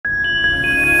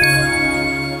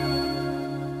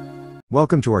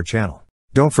Welcome to our channel.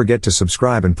 Don't forget to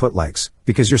subscribe and put likes,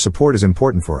 because your support is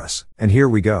important for us. And here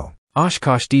we go.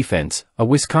 Oshkosh Defense, a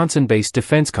Wisconsin-based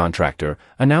defense contractor,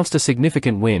 announced a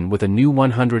significant win with a new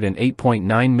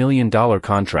 $108.9 million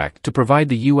contract to provide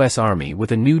the U.S. Army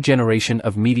with a new generation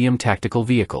of medium tactical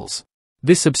vehicles.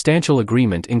 This substantial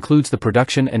agreement includes the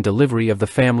production and delivery of the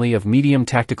family of medium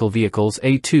tactical vehicles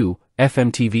A2,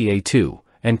 FMTV A2,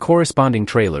 and corresponding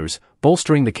trailers,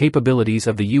 bolstering the capabilities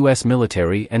of the U.S.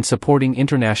 military and supporting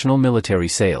international military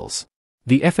sales.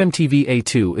 The FMTV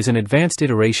A2 is an advanced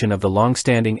iteration of the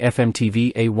long-standing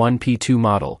FMTV A1 P2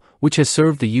 model, which has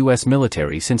served the U.S.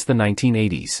 military since the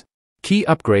 1980s. Key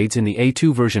upgrades in the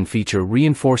A2 version feature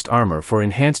reinforced armor for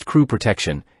enhanced crew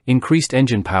protection, increased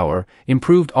engine power,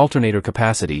 improved alternator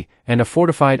capacity, and a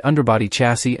fortified underbody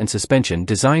chassis and suspension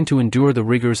designed to endure the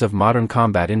rigors of modern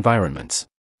combat environments.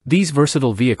 These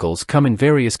versatile vehicles come in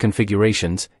various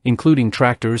configurations, including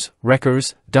tractors,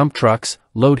 wreckers, dump trucks,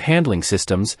 load handling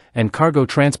systems, and cargo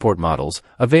transport models,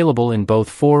 available in both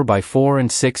 4x4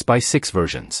 and 6x6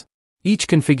 versions. Each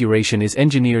configuration is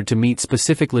engineered to meet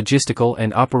specific logistical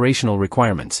and operational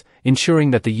requirements, ensuring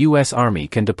that the U.S. Army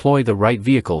can deploy the right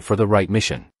vehicle for the right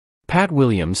mission. Pat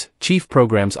Williams, Chief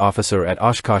Programs Officer at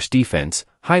Oshkosh Defense,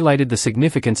 highlighted the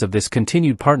significance of this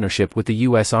continued partnership with the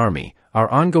U.S. Army. Our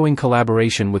ongoing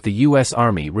collaboration with the U.S.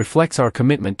 Army reflects our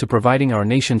commitment to providing our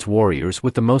nation's warriors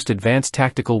with the most advanced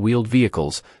tactical wheeled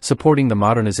vehicles, supporting the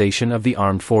modernization of the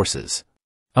armed forces.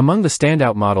 Among the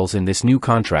standout models in this new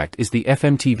contract is the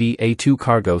FMTV A2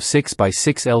 Cargo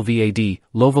 6x6 LVAD,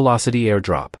 low-velocity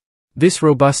airdrop. This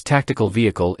robust tactical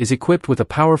vehicle is equipped with a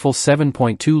powerful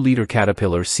 7.2-liter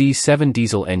Caterpillar C7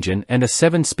 diesel engine and a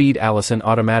 7-speed Allison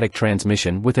automatic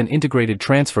transmission with an integrated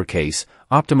transfer case,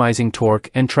 optimizing torque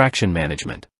and traction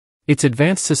management. Its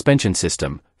advanced suspension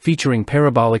system, featuring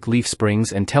parabolic leaf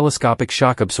springs and telescopic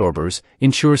shock absorbers,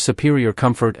 ensures superior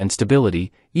comfort and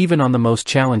stability, even on the most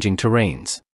challenging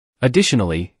terrains.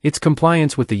 Additionally, its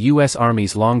compliance with the U.S.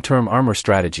 Army's Long-Term Armor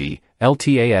Strategy,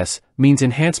 LTAS, means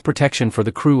enhanced protection for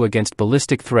the crew against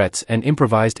ballistic threats and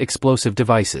improvised explosive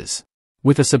devices.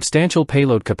 With a substantial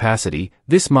payload capacity,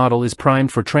 this model is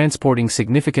primed for transporting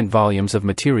significant volumes of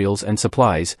materials and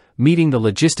supplies, meeting the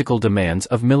logistical demands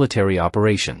of military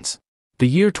operations. The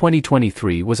year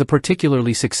 2023 was a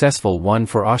particularly successful one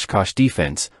for Oshkosh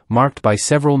Defense, marked by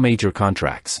several major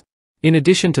contracts. In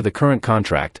addition to the current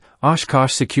contract,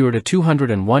 Oshkosh secured a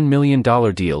 $201 million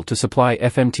deal to supply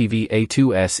FMTV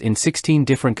A2s in 16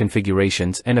 different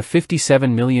configurations and a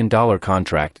 $57 million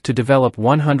contract to develop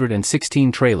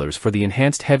 116 trailers for the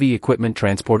Enhanced Heavy Equipment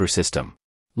Transporter System.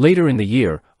 Later in the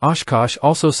year, Oshkosh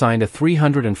also signed a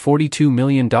 $342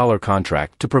 million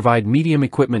contract to provide medium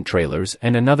equipment trailers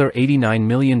and another $89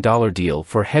 million deal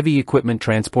for heavy equipment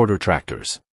transporter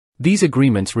tractors. These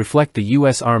agreements reflect the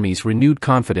U.S. Army's renewed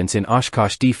confidence in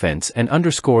Oshkosh Defense and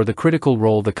underscore the critical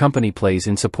role the company plays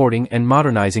in supporting and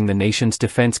modernizing the nation's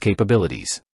defense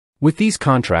capabilities. With these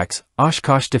contracts,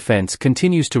 Oshkosh Defense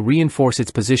continues to reinforce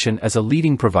its position as a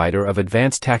leading provider of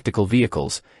advanced tactical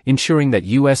vehicles, ensuring that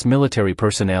U.S. military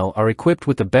personnel are equipped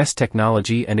with the best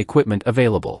technology and equipment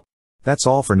available. That's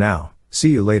all for now.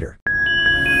 See you later.